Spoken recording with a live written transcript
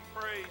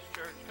praise,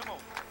 church. Come on.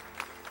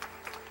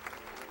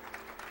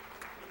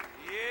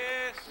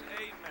 Yes,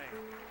 amen.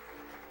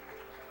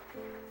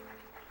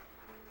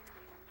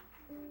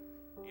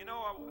 You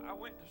know, I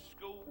went to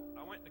school,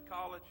 I went to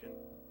college,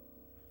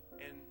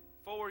 and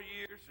 4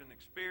 years and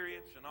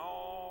experience and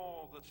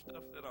all the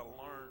stuff that I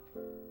learned.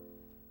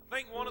 I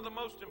think one of the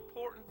most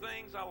important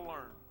things I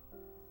learned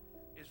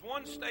is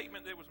one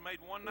statement that was made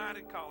one night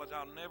in college.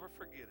 I'll never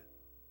forget it.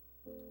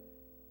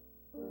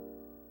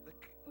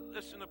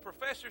 Listen, the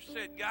professor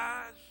said,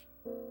 guys,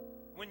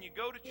 when you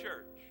go to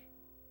church,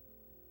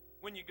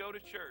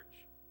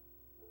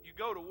 you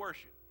go to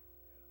worship.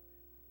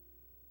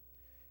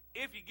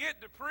 If you get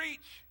to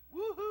preach,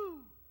 woohoo!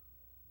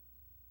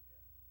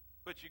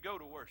 But you go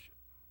to worship.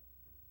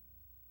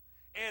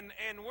 And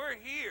we're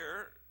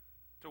here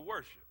to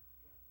worship.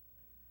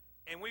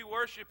 And we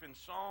worship in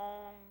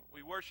song,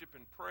 we worship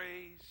in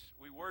praise,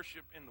 we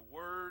worship in the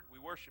word, we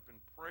worship in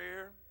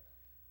prayer.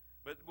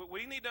 But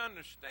we need to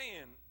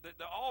understand that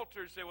the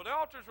altars, the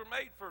altars were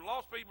made for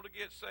lost people to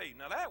get saved.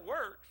 Now that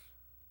works.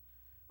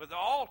 But the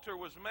altar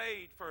was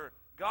made for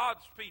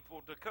God's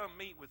people to come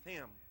meet with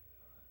Him.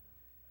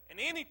 And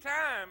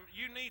anytime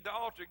you need the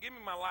altar, give me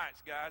my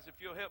lights, guys, if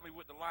you'll help me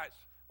with the lights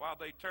while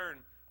they turn.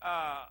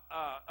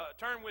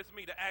 Turn with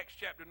me to Acts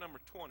chapter number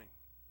 20.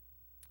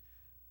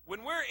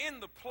 When we're in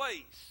the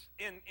place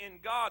in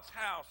God's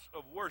house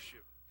of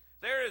worship,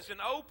 there is an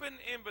open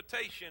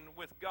invitation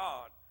with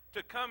God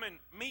to come and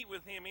meet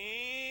with Him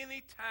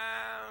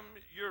anytime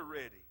you're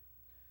ready.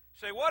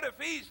 Say, what if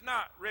He's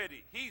not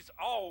ready? He's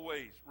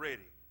always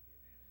ready.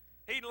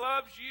 He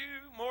loves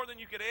you more than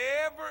you could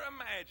ever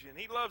imagine.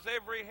 He loves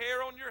every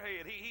hair on your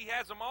head. He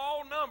has them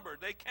all numbered.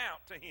 They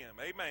count to Him.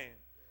 Amen.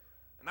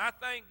 And I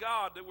thank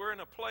God that we're in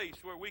a place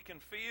where we can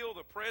feel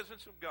the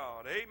presence of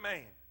God.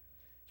 Amen.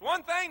 It's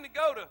one thing to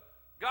go to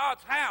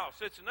God's house.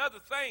 It's another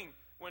thing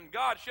when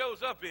God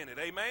shows up in it.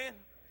 Amen.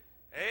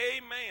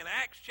 Amen.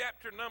 Acts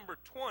chapter number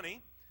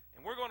 20,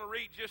 and we're going to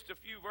read just a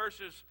few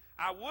verses.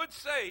 I would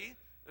say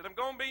that I'm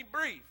going to be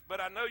brief, but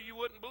I know you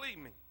wouldn't believe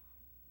me.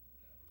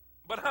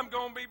 But I'm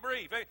going to be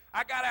brief.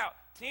 I got out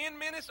 10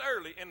 minutes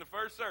early in the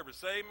first service.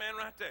 Say amen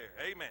right there.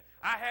 Amen.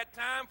 I had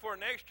time for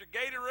an extra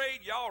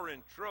Gatorade. Y'all are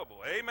in trouble.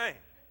 Amen.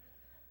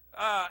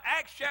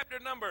 Acts chapter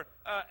number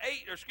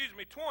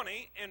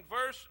 20 and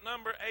verse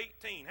number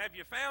 18. Have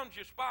you found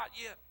your spot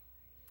yet?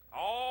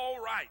 All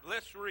right,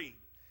 let's read.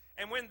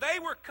 And when they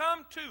were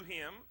come to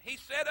him, he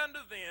said unto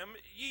them,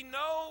 Ye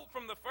know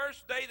from the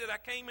first day that I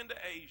came into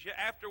Asia,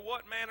 after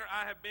what manner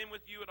I have been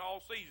with you at all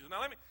seasons. Now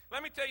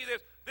let me tell you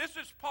this. This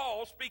is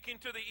Paul speaking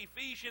to the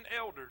Ephesian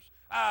elders,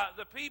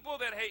 the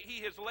people that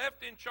he has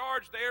left in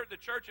charge there at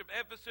the church of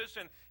Ephesus,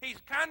 and he's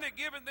kind of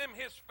giving them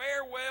his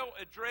farewell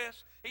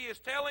address. He is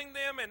telling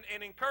them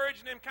and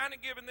encouraging them, kind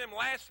of giving them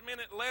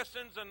last-minute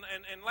lessons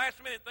and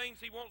last-minute things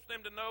he wants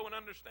them to know and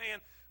understand,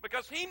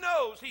 because he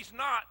knows he's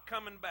not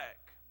coming back.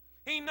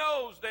 He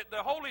knows that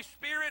the Holy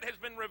Spirit has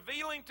been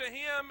revealing to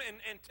him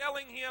and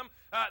telling him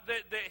that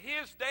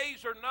his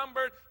days are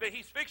numbered, that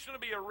he's fixing to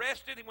be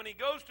arrested. And when he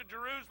goes to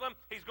Jerusalem,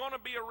 he's going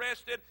to be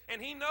arrested.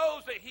 And he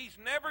knows that he's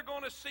never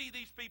going to see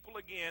these people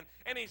again.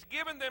 And he's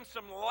given them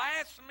some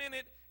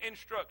last-minute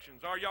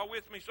instructions. Are y'all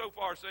with me so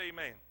far? Say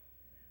amen.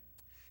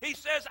 He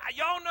says,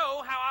 y'all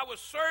know how I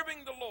was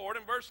serving the Lord,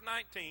 in verse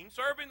 19,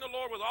 serving the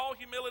Lord with all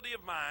humility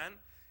of mind,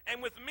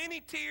 and with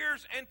many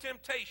tears and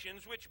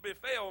temptations which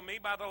befell me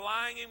by the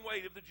lying in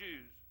wait of the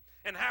Jews,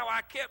 and how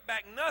I kept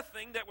back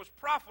nothing that was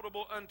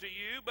profitable unto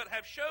you, but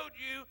have showed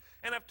you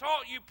and have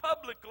taught you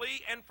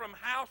publicly and from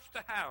house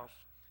to house,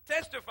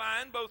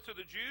 testifying both to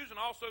the Jews and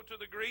also to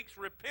the Greeks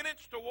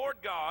repentance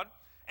toward God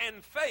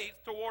and faith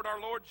toward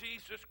our Lord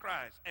Jesus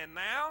Christ. And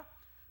now,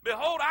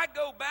 behold, I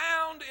go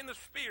bound in the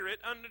Spirit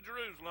unto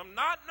Jerusalem,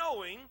 not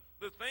knowing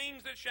the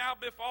things that shall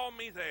befall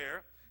me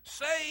there,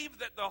 save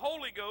that the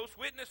Holy Ghost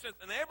witnesseth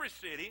in every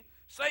city,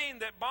 saying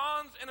that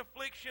bonds and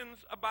afflictions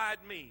abide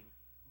me.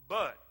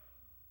 But,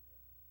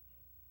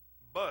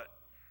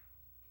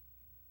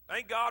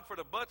 thank God for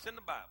the buts in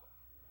the Bible.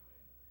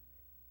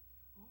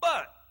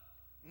 But,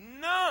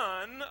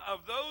 none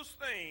of those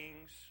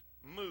things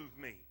move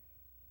me.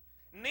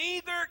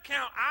 Neither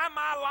count I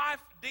my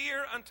life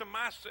dear unto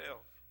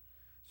myself,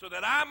 so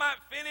that I might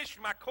finish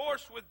my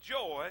course with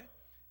joy,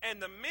 and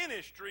the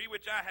ministry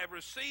which I have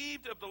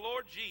received of the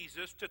Lord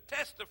Jesus to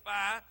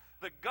testify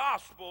the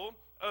gospel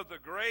of the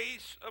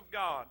grace of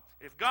God.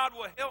 If God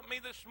will help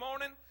me this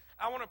morning,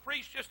 I want to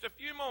preach just a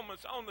few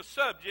moments on the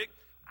subject,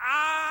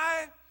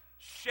 I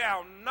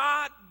shall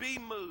not be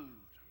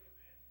moved.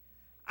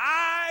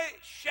 I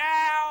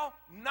shall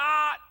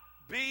not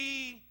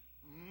be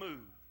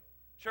moved.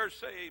 Church,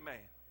 say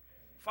amen.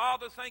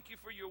 Father, thank you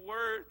for your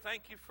word.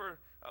 Thank you for,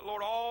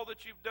 Lord, all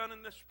that you've done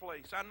in this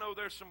place. I know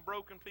there's some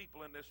broken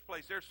people in this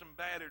place. There's some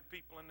battered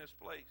people in this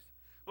place.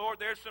 Lord,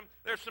 there's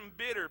some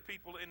bitter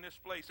people in this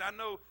place. I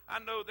know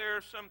there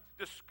are some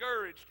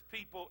discouraged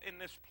people in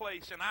this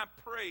place. And I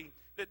pray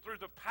that through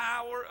the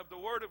power of the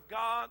Word of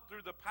God,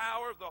 through the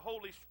power of the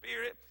Holy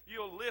Spirit,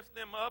 you'll lift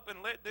them up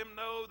and let them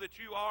know that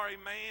you are a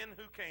man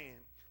who can.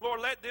 Lord,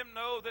 let them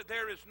know that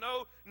there is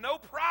no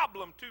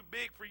problem too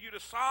big for you to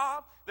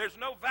solve. There's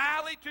no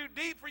valley too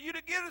deep for you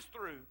to get us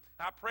through.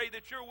 I pray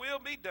that your will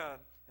be done.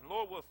 And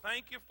Lord, we'll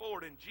thank you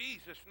for it. In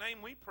Jesus'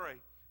 name we pray.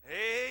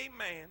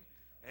 Amen.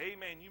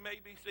 Amen. You may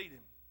be seated.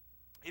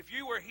 If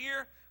you were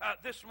here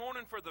this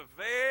morning for the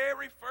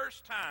very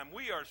first time,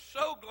 we are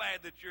so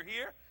glad that you're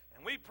here.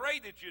 And we pray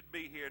that you'd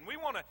be here. And we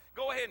want to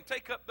go ahead and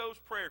take up those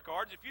prayer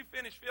cards. If you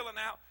finish filling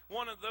out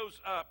one of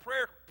those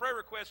prayer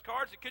request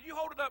cards, could you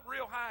hold it up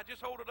real high?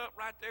 Just hold it up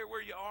right there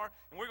where you are.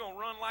 And we're going to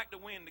run like the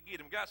wind to get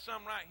them. Got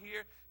some right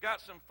here.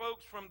 Got some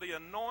folks from the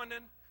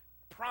anointed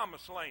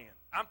promised land.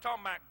 I'm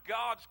talking about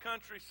God's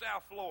country,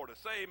 South Florida.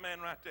 Say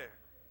amen right there.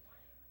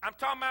 I'm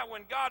talking about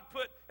when God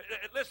put,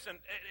 listen,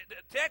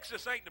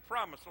 Texas ain't the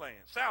promised land.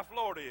 South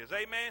Florida is.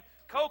 Amen.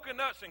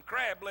 Coconuts and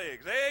crab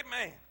legs.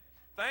 Amen.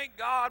 Thank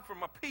God for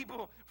my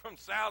people from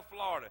South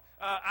Florida.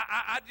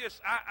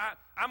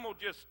 I'm going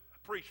to just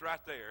preach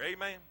right there.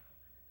 Amen.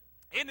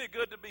 Isn't it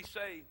good to be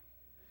saved?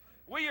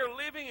 We are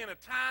living in a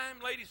time,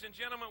 ladies and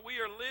gentlemen, we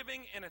are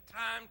living in a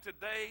time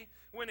today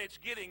when it's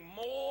getting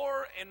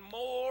more and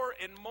more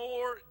and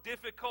more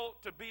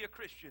difficult to be a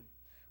Christian.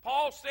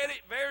 Paul said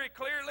it very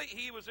clearly.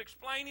 He was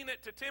explaining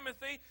it to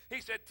Timothy. He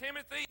said,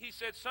 Timothy, he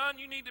said, son,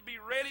 you need to be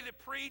ready to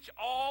preach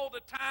all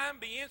the time,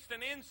 be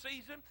instant in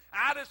season,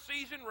 out of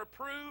season,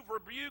 reprove,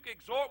 rebuke,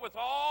 exhort with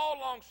all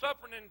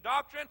long-suffering and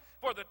doctrine,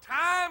 for the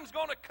time's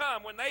going to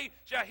come when they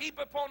shall heap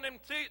upon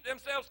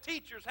themselves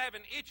teachers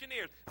having itching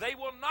ears. They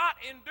will not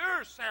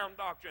endure sound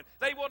doctrine.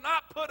 They will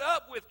not put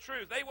up with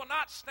truth. They will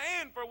not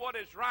stand for what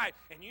is right.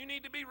 And you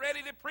need to be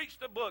ready to preach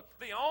the book.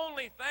 The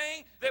only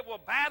thing that will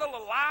battle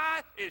a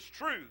lie is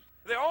truth.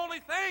 The only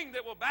thing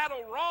that will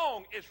battle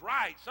wrong is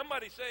right.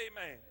 Somebody say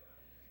amen.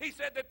 He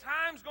said the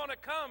time's going to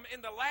come in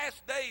the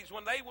last days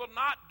when they will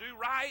not do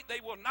right, they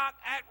will not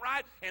act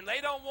right, and they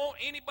don't want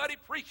anybody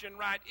preaching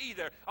right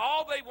either.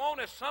 All they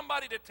want is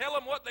somebody to tell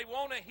them what they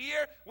want to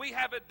hear. We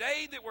have a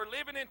day that we're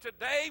living in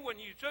today when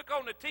you took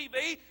on the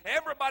TV,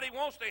 everybody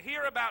wants to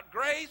hear about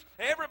grace,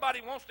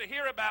 everybody wants to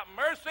hear about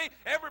mercy,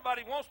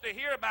 everybody wants to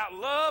hear about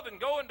love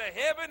and going to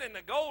heaven and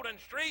the golden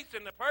streets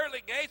and the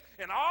pearly gates,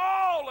 and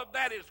all of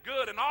that is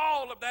good and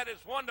all of that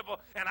is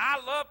wonderful, and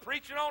I love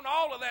preaching on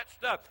all of that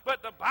stuff,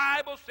 but the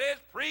Bible says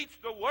preach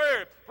the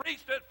word.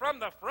 Preach it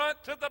from the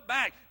front to the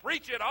back.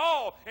 Preach it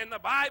all. And the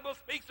Bible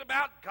speaks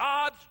about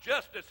God's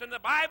justice. And the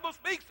Bible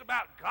speaks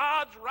about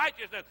God's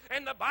righteousness.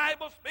 And the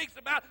Bible speaks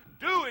about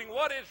doing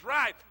what is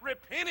right,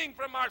 repenting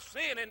from our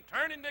sin and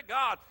turning to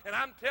God. And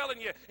I'm telling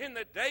you, in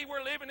the day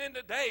we're living in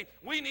today,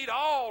 we need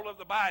all of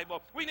the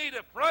Bible. We need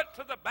the front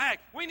to the back.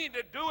 We need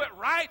to do it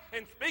right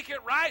and speak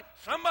it right.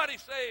 Somebody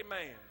say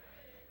amen.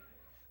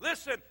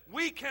 Listen,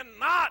 we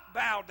cannot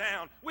bow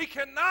down. We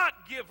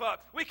cannot give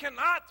up. We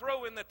cannot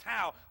throw in the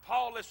towel.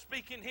 Paul is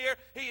speaking here.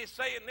 He is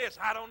saying this,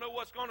 I don't know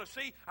what's going to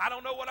see. I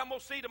don't know what I'm going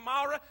to see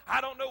tomorrow.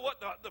 I don't know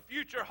what the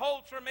future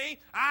holds for me.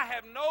 I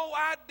have no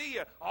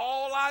idea.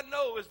 All I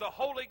know is the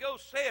Holy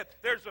Ghost said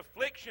there's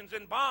afflictions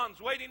and bonds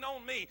waiting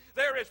on me.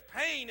 There is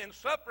pain and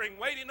suffering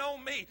waiting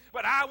on me.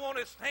 But I want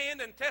to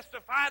stand and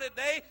testify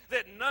today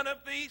that none of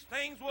these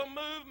things will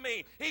move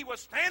me. He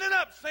was standing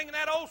up singing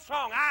that old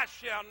song, I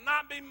shall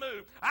not be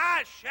moved.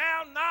 I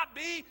shall not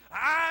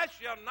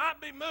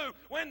be moved.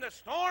 When the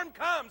storm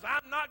comes,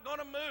 I'm not going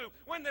to move.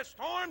 When the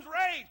storms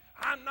rage,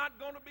 I'm not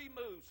going to be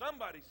moved.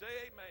 Somebody say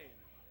amen.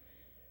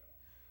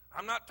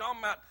 I'm not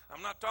talking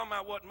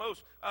about what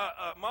most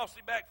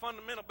mossy back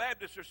fundamental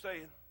Baptists are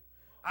saying.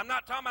 I'm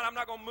not talking about I'm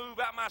not going to move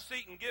out my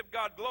seat and give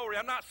God glory.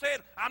 I'm not saying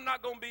I'm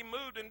not going to be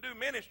moved and do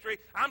ministry.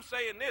 I'm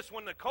saying this,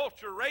 when the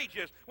culture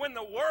rages, when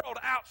the world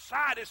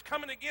outside is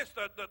coming against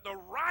the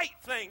right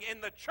thing in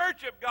the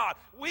church of God,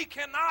 we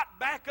cannot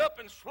back up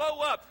and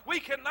slow up. We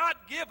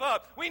cannot give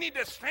up. We need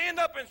to stand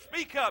up and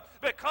speak up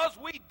because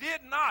we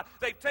did not.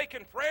 They've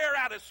taken prayer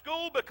out of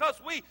school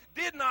because we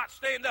did not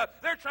stand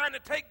up. They're trying to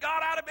take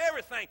God out of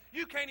everything.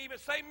 You can't even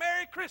say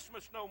Merry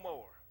Christmas no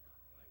more.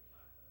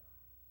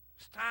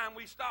 It's time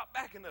we stop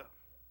backing up.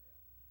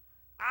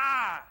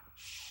 I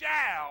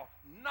shall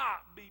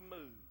not be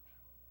moved.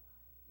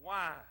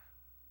 Why?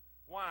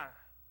 Why?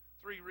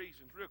 3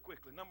 reasons, real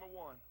quickly. Number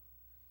 1,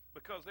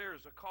 because there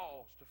is a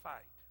cause to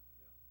fight.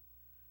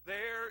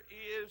 There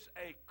is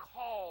a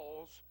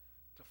cause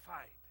to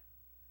fight.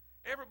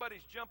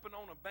 Everybody's jumping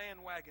on a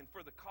bandwagon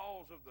for the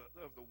cause of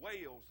the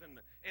whales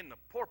and the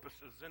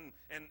porpoises and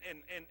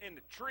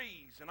the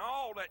trees and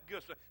all that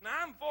good stuff. Now,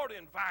 I'm for the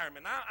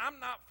environment. I'm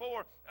not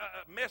for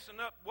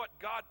messing up what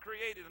God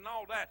created and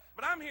all that.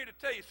 But I'm here to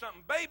tell you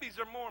something. Babies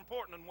are more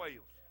important than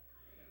whales.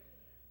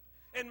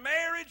 And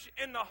marriage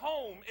in the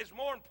home is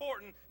more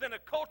important than a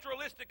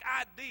culturalistic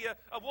idea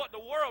of what the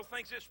world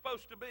thinks it's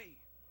supposed to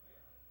be.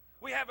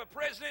 We have a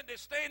president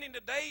that's standing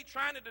today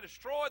trying to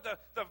destroy the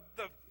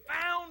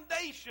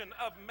foundation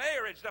of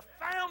marriage, the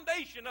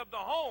foundation of the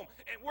home,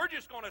 and we're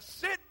just going to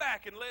sit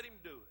back and let him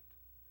do it.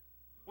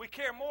 We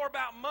care more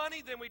about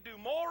money than we do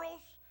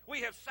morals.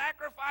 We have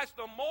sacrificed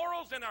the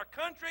morals in our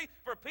country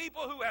for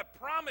people who have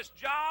promised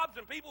jobs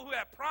and people who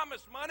have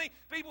promised money,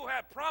 people who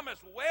have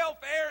promised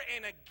welfare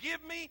and a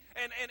give me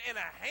and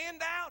a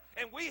handout,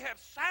 and we have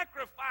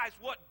sacrificed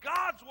what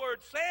God's Word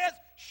says.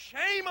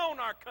 Shame on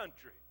our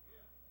country.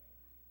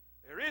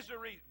 There is a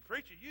reason.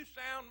 Preacher, you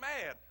sound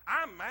mad.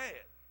 I'm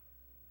mad.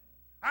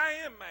 I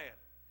am mad.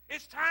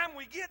 It's time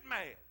we get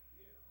mad.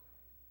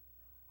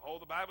 Oh,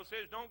 the Bible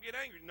says don't get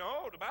angry.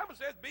 No, the Bible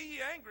says be ye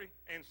angry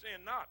and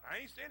sin not. I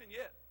ain't sinning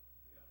yet.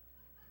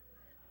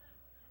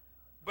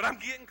 But I'm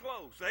getting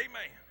close.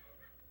 Amen.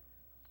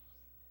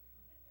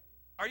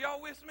 Are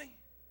y'all with me?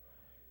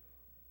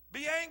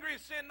 Be angry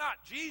and sin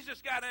not.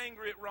 Jesus got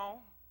angry at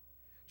Rome.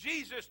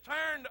 Jesus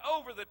turned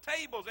over the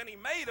tables and he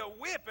made a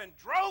whip and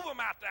drove them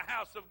out the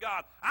house of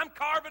God. I'm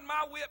carving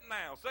my whip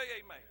now. Say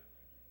amen.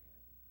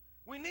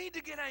 We need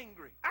to get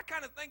angry. I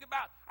kind of think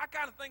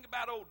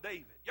about old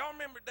David. Y'all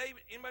remember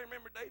David? Anybody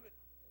remember David?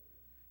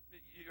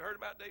 You heard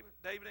about David?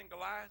 David and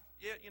Goliath?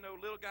 Yeah, you know,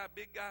 little guy,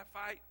 big guy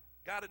fight.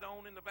 Got it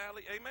on in the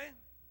valley. Amen.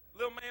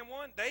 Little man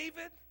won.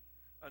 David,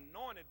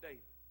 anointed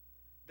David.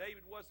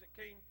 David wasn't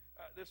king.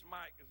 This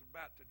mic is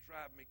about to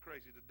drive me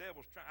crazy. The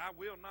devil's trying. I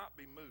will not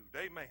be moved.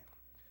 Amen.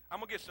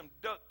 I'm going to get some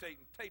duct tape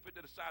and tape it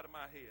to the side of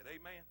my head.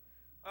 Amen.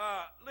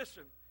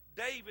 Listen,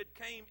 David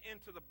came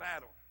into the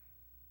battle.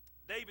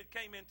 David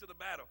came into the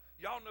battle.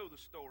 Y'all know the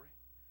story.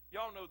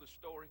 Y'all know the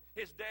story.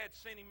 His dad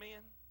sent him in.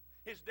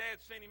 His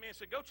dad sent him in and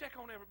said, go check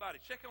on everybody.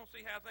 Check on,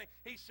 see how things.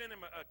 He sent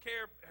him a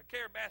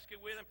care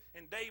basket with him.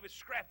 And David,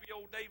 scrappy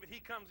old David,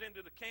 he comes into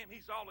the camp.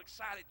 He's all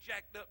excited,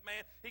 jacked up,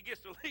 man. He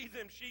gets to lead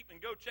them sheep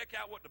and go check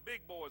out what the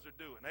big boys are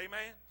doing.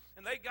 Amen?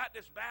 And they got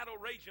this battle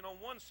raging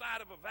on one side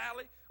of a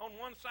valley. On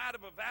one side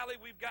of a valley,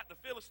 we've got the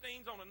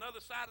Philistines. On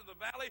another side of the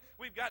valley,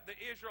 we've got the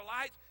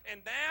Israelites. And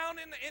down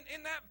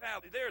in that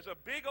valley, there's a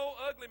big old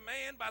ugly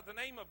man by the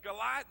name of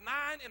Goliath,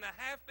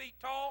 9.5 feet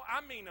tall. I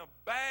mean a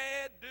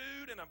bad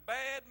dude in a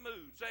bad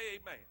mood. Say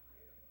amen.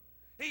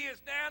 He is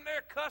down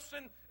there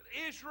cussing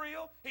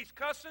Israel. He's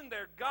cussing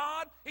their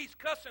God. He's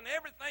cussing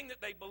everything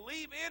that they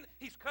believe in.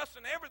 He's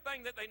cussing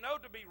everything that they know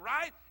to be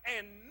right,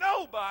 and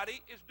nobody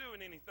is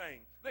doing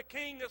anything. The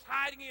king is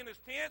hiding in his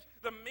tents.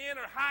 The men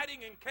are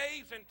hiding in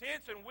caves and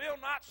tents and will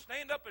not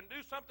stand up and do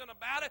something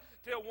about it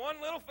till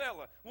one little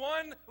fella,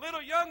 one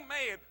little young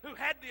man who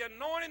had the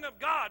anointing of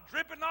God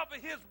dripping off of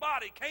his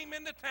body came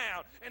into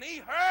town, and he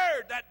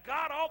heard that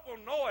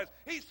god-awful noise.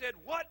 He said,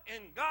 what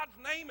in God's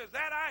name is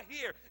that I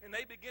hear? And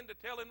they begin to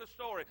tell him the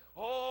story.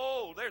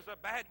 Oh, there's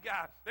a bad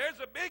guy. There's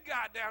a big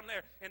guy down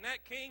there, and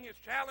that king has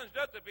challenged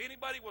us. If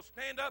anybody will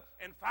stand up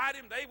and fight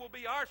him, they will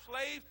be our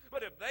slaves,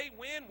 but if they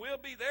win,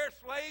 we'll be their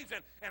slaves.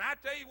 And I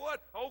tell you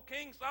what, old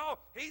King Saul,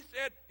 he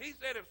said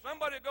if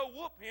somebody go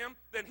whoop him,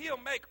 then he'll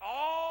make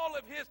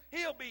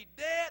he'll be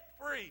debt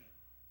free.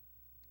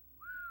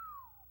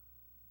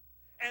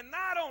 And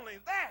not only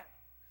that,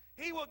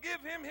 he will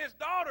give him his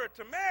daughter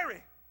to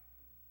marry.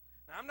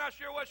 Now, I'm not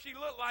sure what she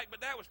looked like,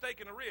 but that was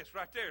taking a risk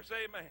right there.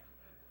 Say amen.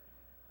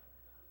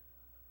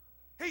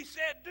 He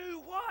said,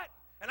 do what?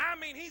 And I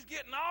mean, he's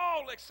getting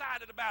all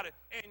excited about it.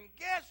 And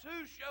guess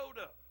who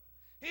showed up?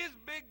 His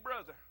big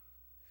brother.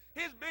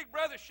 His big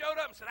brother showed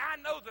up and said,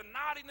 I know the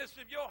naughtiness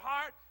of your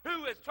heart.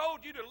 Who has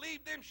told you to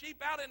leave them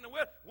sheep out in the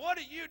wilderness? What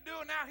are you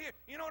doing out here?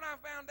 You know what I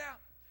found out?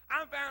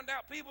 I found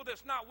out people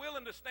that's not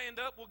willing to stand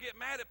up will get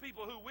mad at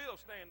people who will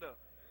stand up.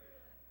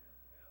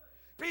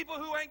 People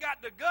who ain't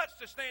got the guts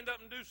to stand up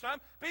and do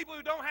something. People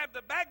who don't have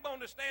the backbone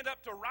to stand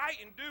up to right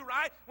and do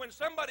right. When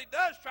somebody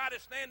does try to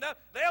stand up,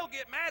 they'll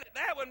get mad at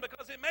that one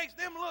because it makes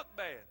them look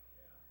bad.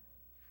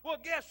 Well,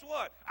 guess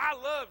what? I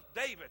love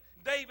David.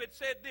 David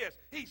said this.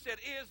 He said,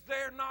 is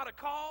there not a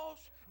cause?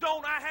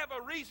 Don't I have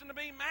a reason to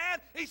be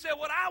mad? He said,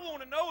 what I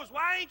want to know is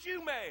why ain't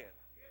you mad?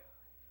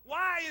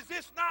 Why is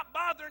this not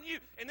bothering you?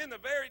 And then the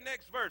very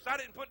next verse, I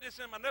didn't put this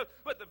in my notes,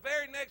 but the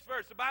very next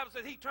verse, the Bible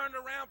says he turned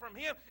around from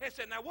him and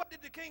said, now what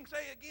did the king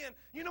say again?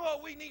 You know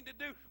what we need to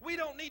do? We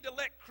don't need to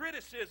let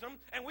criticism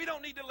and we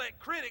don't need to let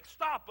critics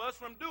stop us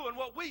from doing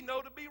what we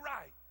know to be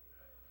right.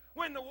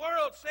 When the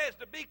world says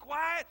to be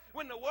quiet,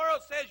 when the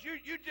world says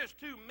you're just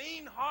too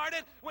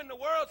mean-hearted, when the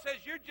world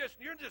says you're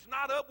just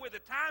not up with the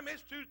time,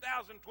 it's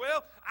 2012,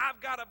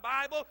 I've got a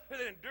Bible that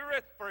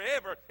endureth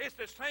forever. It's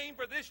the same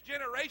for this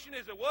generation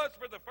as it was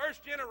for the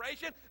first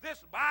generation.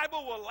 This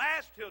Bible will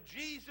last till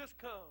Jesus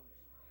comes.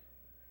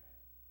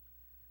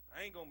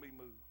 I ain't going to be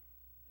moved.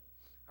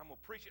 I'm going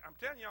to preach it. I'm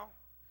telling y'all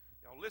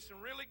listen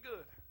really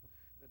good.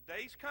 The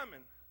day's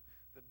coming.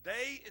 The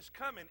day is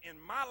coming in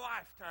my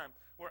lifetime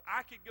where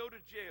I could go to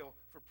jail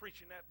for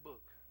preaching that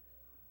book.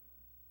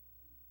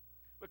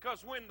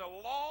 Because when the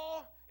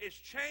law is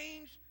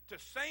changed to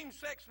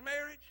same-sex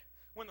marriage,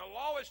 when the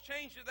law is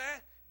changed to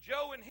that,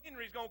 Joe and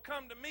Henry's going to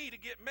come to me to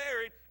get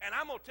married, and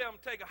I'm going to tell them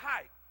to take a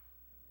hike.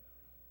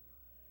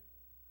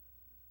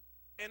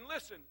 And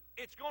listen,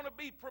 it's going to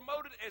be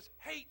promoted as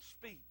hate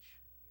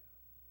speech.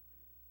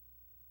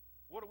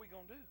 What are we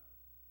going to do?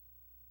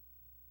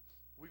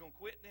 We going to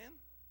quit then?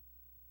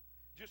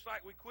 Just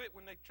like we quit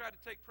when they tried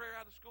to take prayer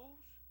out of schools?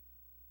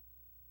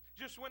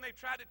 Just when they've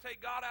tried to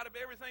take God out of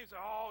everything, say,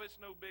 oh, it's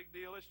no big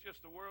deal. It's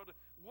just the world.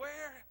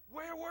 Where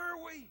were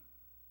we?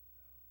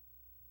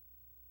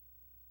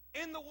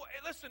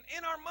 Listen,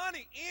 in our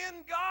money,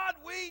 in God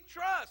we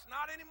trust.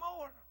 Not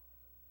anymore.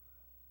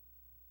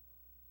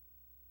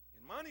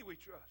 In money we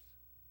trust.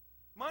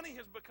 Money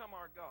has become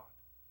our God.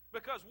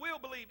 Because we'll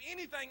believe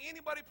anything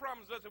anybody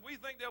promises us if we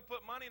think they'll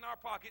put money in our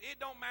pocket. It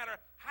don't matter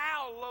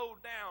how low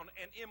down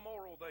and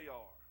immoral they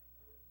are.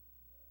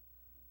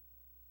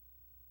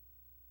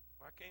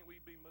 Why can't we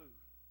be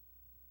moved?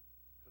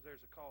 Because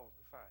there's a cause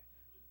to fight.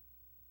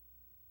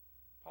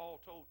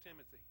 Paul told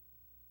Timothy,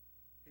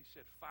 he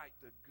said, fight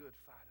the good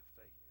fight of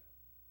faith.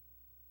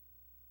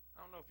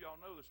 I don't know if y'all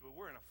know this, but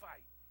we're in a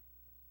fight.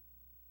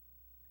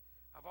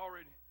 I've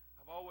always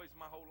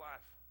my whole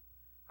life,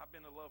 I've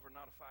been a lover,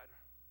 not a fighter.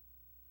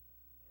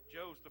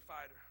 Joe's the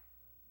fighter.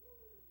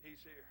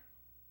 He's here.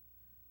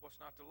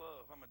 What's not to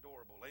love? I'm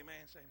adorable.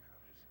 Amen? Say amen.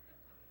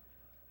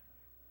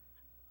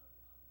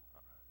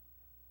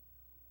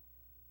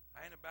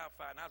 I ain't about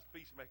fighting. I was a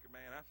peacemaker,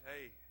 man. I said,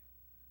 hey,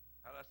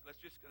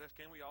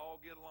 can we all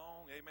get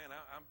along? Amen.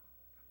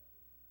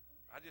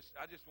 I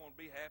just want to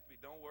be happy.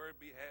 Don't worry,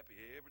 be happy.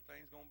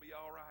 Everything's going to be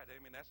all right.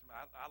 Amen.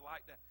 I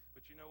like that.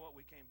 But you know what?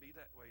 We can't be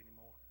that way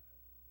anymore.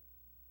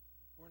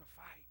 We're in a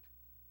fight.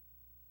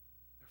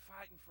 They're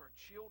fighting for our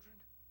children.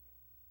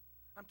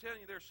 I'm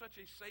telling you, there's such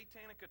a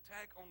satanic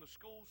attack on the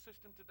school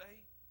system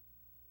today.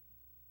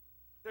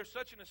 There's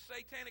such a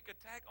satanic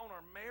attack on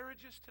our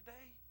marriages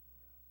today.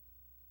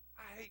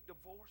 I hate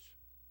divorce.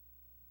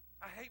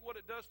 I hate what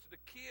it does to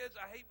the kids.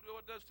 I hate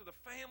what it does to the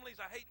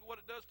families. I hate what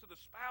it does to the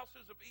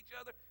spouses of each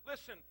other.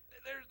 Listen,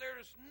 there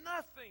is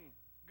nothing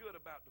good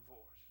about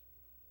divorce.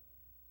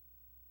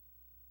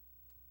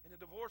 And the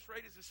divorce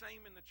rate is the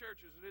same in the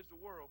church as it is the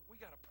world. We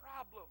got a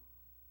problem.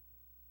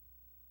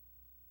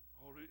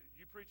 Oh,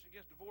 you preaching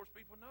against divorced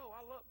people? No,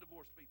 I love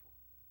divorced people.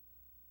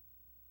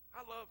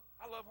 I love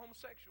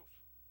homosexuals.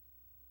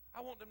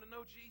 I want them to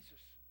know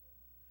Jesus.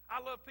 I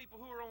love people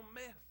who are on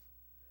meth.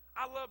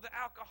 I love the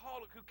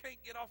alcoholic who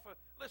can't get off of,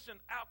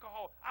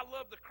 alcohol. I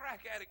love the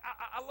crack addict.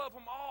 I love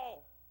them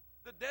all.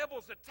 The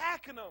devil's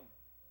attacking them.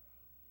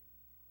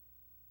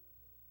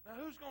 Now,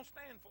 who's going to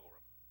stand for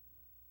them?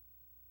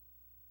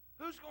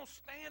 Who's going to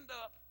stand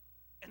up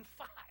and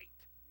fight?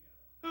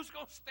 Who's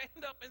going to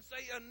stand up and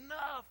say,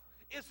 enough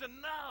is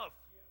enough?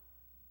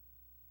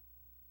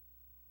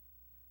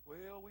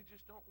 Well, we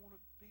just don't want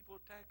people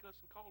to attack us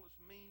and call us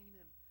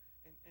mean and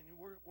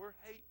we're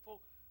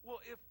hateful. Well,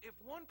 if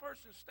one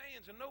person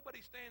stands and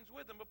nobody stands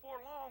with them,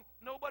 before long,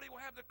 nobody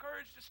will have the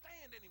courage to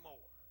stand anymore.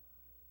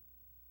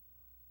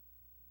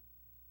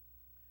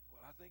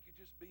 Well, I think you're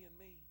just being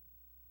mean.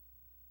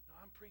 No,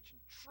 I'm preaching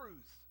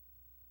truth.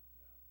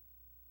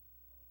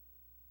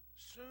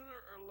 Sooner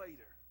or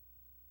later,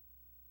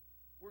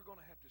 we're going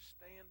to have to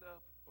stand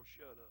up or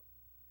shut up.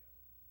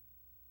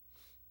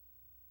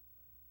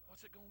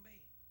 What's it going to be?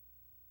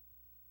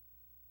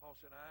 Paul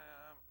said,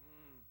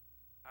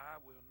 I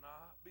will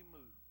not be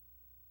moved.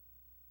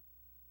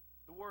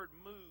 The word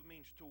move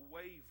means to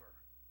waver.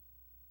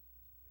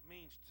 It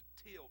means to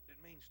tilt. It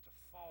means to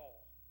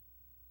fall.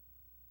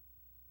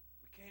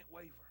 We can't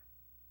waver.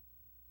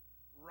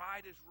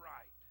 Right is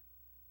right.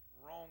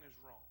 Wrong is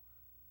wrong.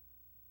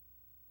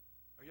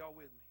 Are y'all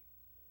with me?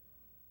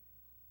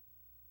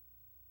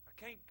 I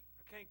can't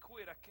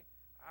quit.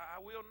 I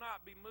will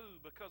not be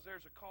moved because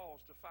there's a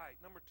cause to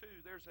fight. Number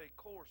two, there's a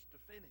course to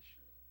finish.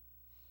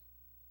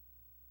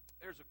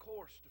 There's a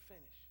course to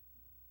finish.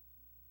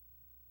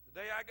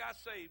 The day I got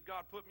saved,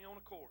 God put me on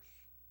a course.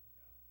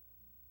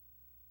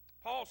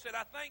 Paul said,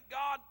 I thank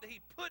God that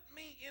He put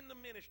me in the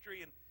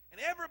ministry, and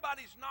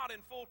everybody's not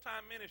in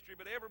full-time ministry,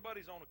 but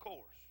everybody's on a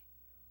course.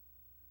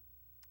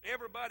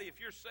 Everybody,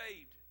 if you're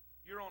saved,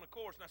 you're on a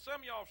course. Now,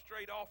 some of y'all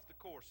strayed off the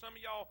course. Some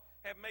of y'all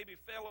have maybe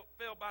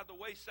fell by the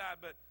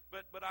wayside,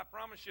 but I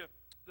promise you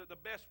that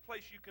the best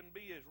place you can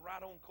be is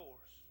right on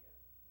course.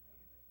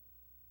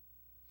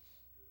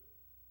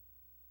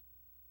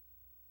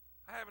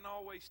 I haven't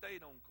always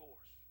stayed on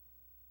course.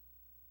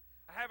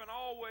 I haven't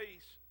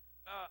always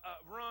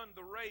run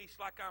the race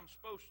like I'm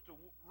supposed to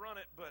run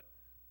it, but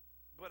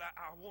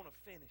I want to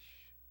finish.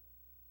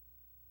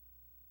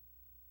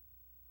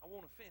 I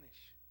want to finish.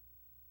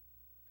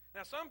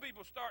 Now, some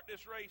people start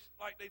this race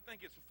like they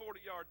think it's a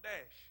 40-yard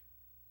dash.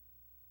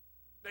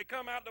 They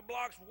come out the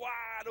blocks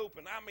wide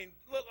open. I mean,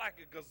 look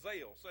like a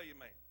gazelle. Say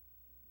amen.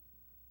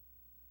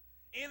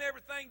 In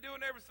everything,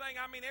 doing everything.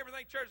 I mean,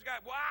 everything church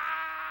got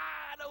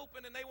wide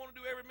open, and they want to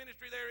do every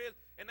ministry there is,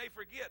 and they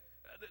forget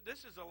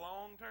this is a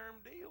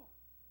long-term deal.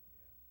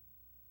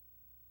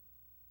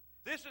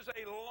 This is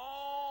a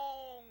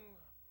long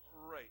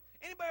race.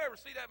 Anybody ever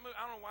see that movie?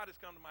 I don't know why this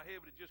come to my head,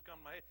 but it just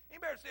come to my head.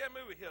 Anybody ever see that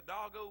movie,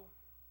 Hidalgo?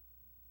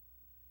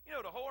 You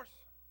know, the horse?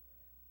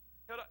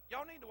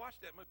 Y'all need to watch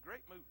that movie.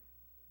 Great movie.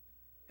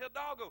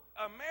 Hidalgo,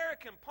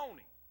 American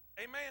pony.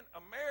 Amen?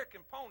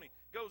 American pony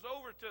goes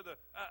over to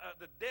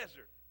the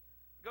desert.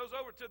 goes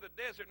over to the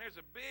desert, and there's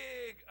a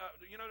big,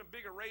 the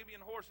big Arabian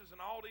horses and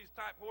all these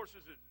type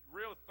horses that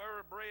real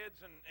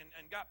thoroughbreds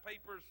and got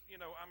papers,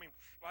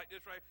 like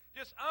this right.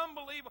 Just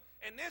unbelievable.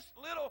 And this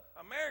little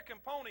American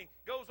pony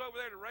goes over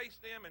there to race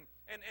them,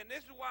 and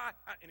this is why,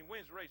 and he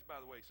wins the race, by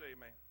the way, say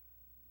amen.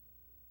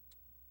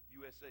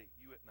 USA.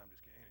 No, I'm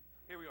just kidding.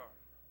 Here we are.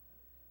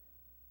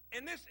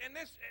 And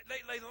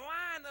they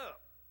line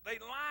up. They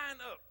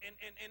line up.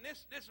 And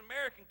this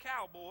American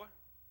cowboy,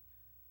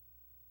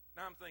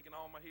 now I'm thinking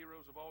all my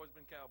heroes have always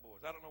been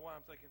cowboys. I don't know why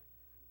I'm thinking.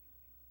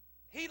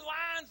 He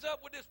lines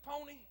up with this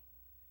pony,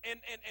 and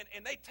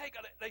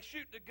they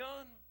shoot the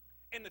gun,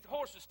 and the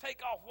horses take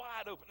off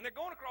wide open. And they're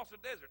going across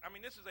the desert. I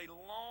mean, this is a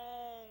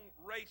long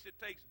race. It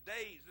takes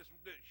days. This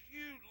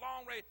huge,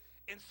 long race.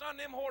 And some of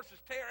them horses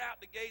tear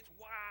out the gates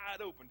wide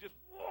open. Just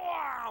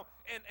wow!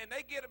 And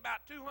they get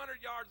about 200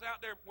 yards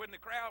out there where the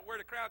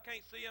crowd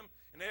can't see them,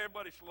 and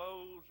everybody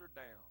slows her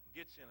down,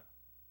 gets in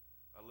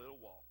a little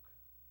walk.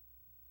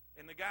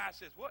 And the guy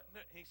says, what?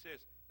 He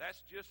says, that's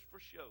just for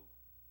show.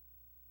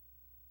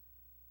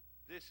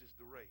 This is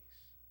the race.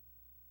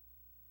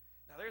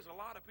 Now, there's a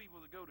lot of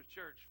people that go to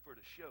church for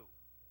the show.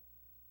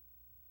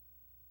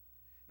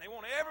 They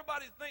want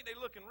everybody to think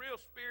they're looking real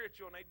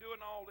spiritual, and they're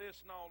doing all this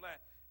and all that.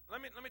 Let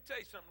me tell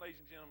you something,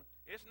 ladies and gentlemen.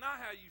 It's not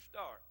how you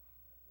start.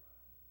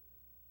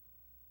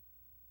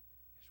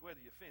 It's whether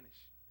you finish.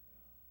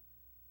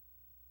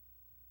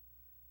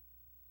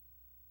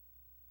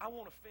 I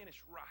want to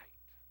finish right.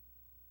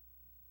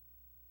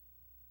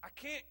 I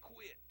can't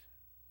quit.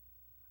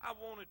 I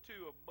wanted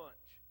to a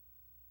bunch.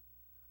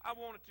 I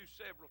wanted to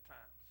several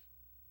times.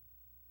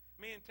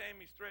 Me and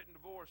Tammy's threatened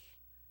divorce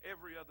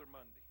every other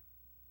Monday.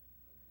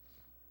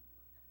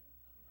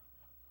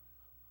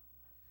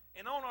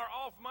 And on our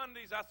off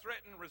Mondays, I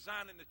threaten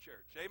resigning the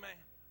church. Amen.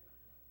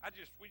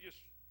 We just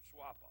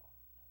swap off.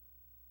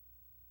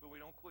 But we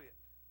don't quit.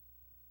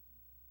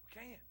 We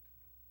can't.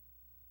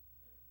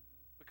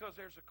 Because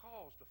there's a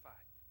cause to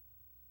fight.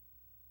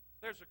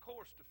 There's a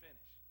course to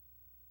finish.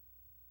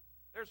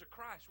 There's a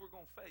Christ we're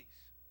going to face.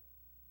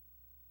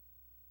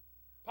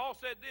 Paul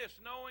said this,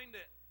 knowing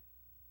that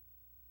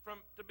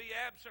to be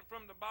absent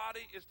from the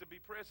body is to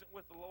be present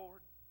with the Lord.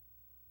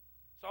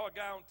 Saw a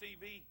guy on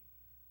TV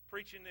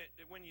preaching that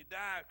when you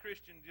die, a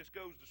Christian just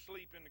goes to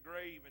sleep in the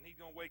grave and he's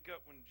going to wake up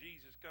when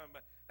Jesus comes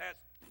back.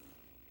 That's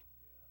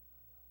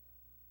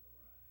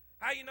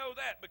how you know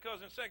that?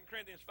 Because in 2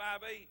 Corinthians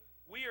 5:8,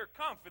 we are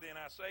confident,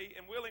 I say,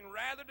 and willing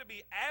rather to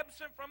be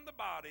absent from the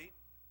body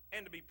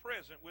and to be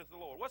present with the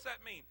Lord. What's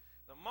that mean?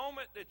 The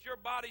moment that your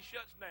body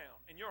shuts down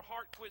and your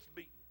heart quits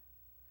beating,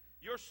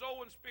 your soul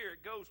and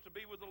spirit goes to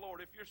be with the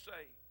Lord if you're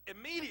saved.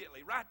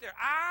 Immediately, right there,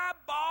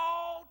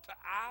 eyeball to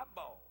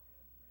eyeball.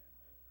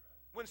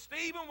 When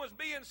Stephen was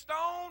being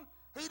stoned,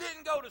 he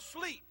didn't go to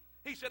sleep.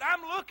 He said,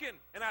 I'm looking,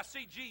 and I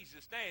see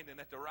Jesus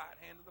standing at the right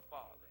hand of the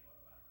Father.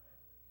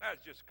 That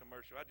was just a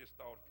commercial. I just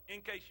thought,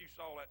 in case you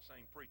saw that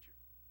same preacher.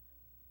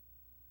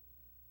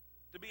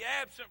 To be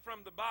absent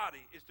from the body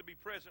is to be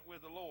present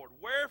with the Lord.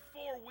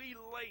 Wherefore we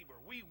labor,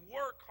 we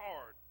work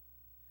hard,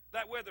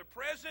 that whether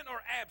present or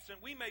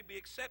absent, we may be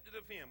accepted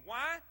of Him.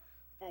 Why?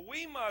 For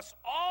we must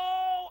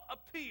all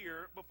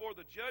appear before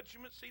the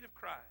judgment seat of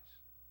Christ,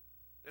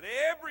 that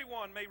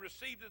everyone may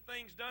receive the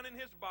things done in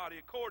his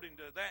body according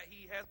to that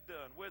he hath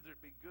done, whether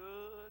it be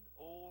good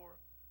or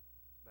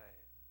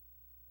bad.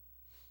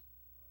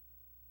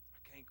 I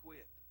can't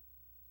quit.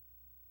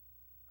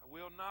 I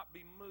will not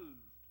be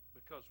moved,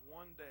 because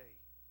one day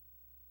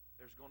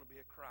there's going to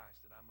be a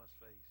Christ that I must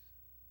face.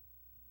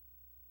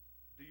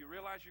 Do you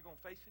realize you're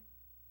going to face Him?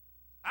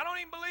 I don't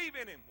even believe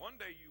in Him.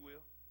 One day you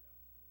will.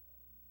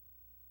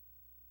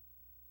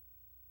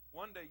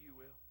 One day you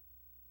will.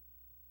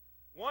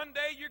 One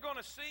day you're going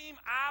to see Him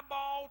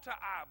eyeball to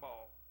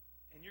eyeball,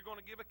 and you're going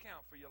to give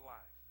account for your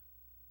life.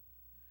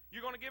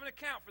 You're going to give an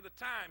account for the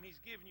time He's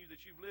given you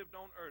that you've lived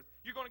on earth.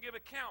 You're going to give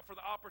account for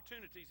the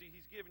opportunities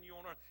He's given you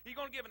on earth. You're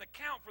going to give an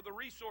account for the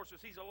resources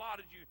He's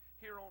allotted you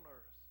here on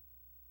earth.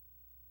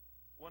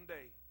 One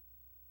day,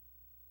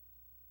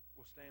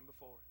 we'll stand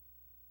before Him.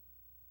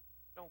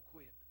 Don't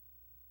quit.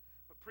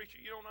 But preacher,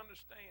 you don't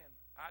understand.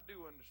 I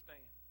do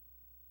understand.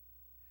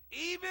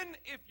 Even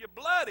if you're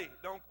bloody,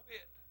 don't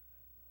quit.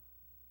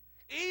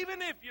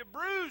 Even if you're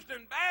bruised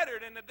and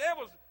battered and the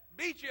devil's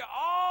beat you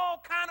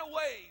all kind of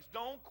ways,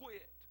 don't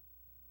quit.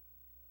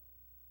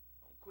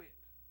 Don't quit.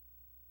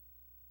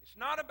 It's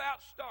not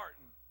about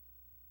starting.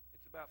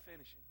 It's about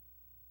finishing.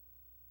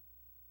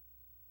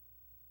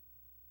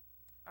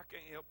 I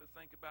can't help but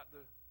think about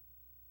the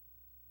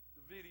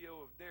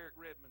video of Derek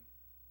Redmond.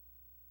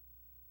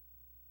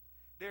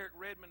 Derek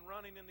Redmond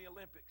running in the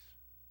Olympics.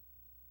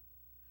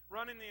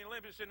 Running the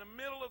Olympics, in the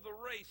middle of the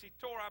race, he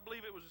tore, I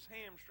believe it was his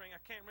hamstring.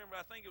 I can't remember.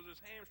 I think it was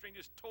his hamstring.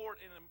 Just tore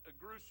it in a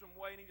gruesome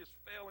way, and he just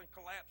fell and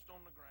collapsed on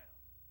the ground.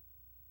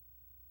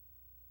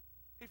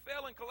 He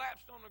fell and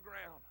collapsed on the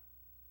ground.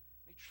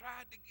 He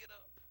tried to get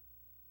up.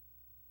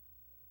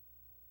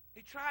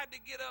 He tried to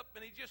get up,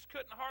 and he just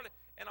couldn't hardly.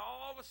 And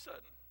all of a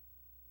sudden,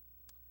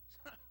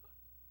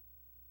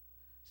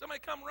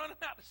 somebody come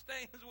running out the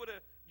stands with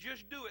a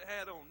Just Do It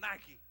hat on,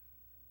 Nike.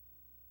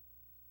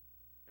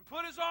 And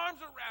put his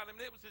arms around him,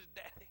 and it was his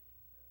daddy.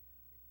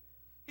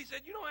 He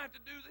said, you don't have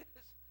to do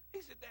this. He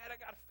said, Dad, I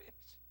got to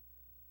finish.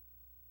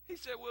 He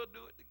said, we'll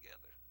do it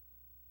together.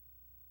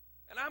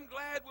 And I'm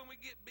glad when we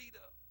get beat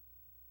up.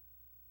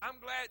 I'm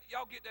glad.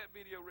 Y'all get that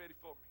video ready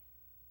for me.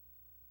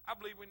 I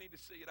believe we need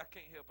to see it. I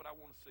can't help it. I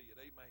want to see it.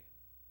 Amen.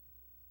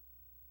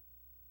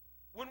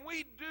 When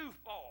we do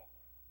fall,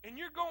 and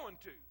you're going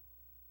to,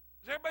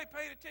 is everybody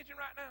paying attention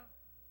right now?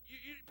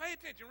 You pay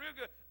attention real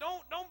good.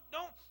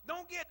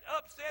 Don't get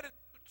upset and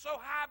so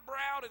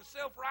highbrowed and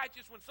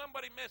self-righteous when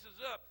somebody messes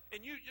up,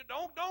 and you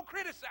don't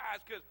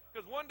criticize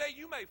because one day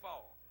you may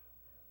fall.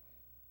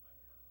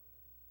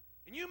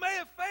 And you may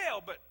have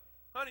failed, but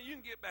honey, you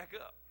can get back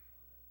up.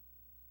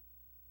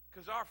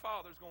 Because our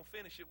Father's going to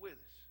finish it with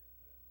us.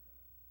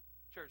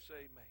 Church,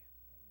 say amen.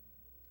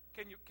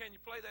 Can you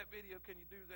play that video? Can you do that?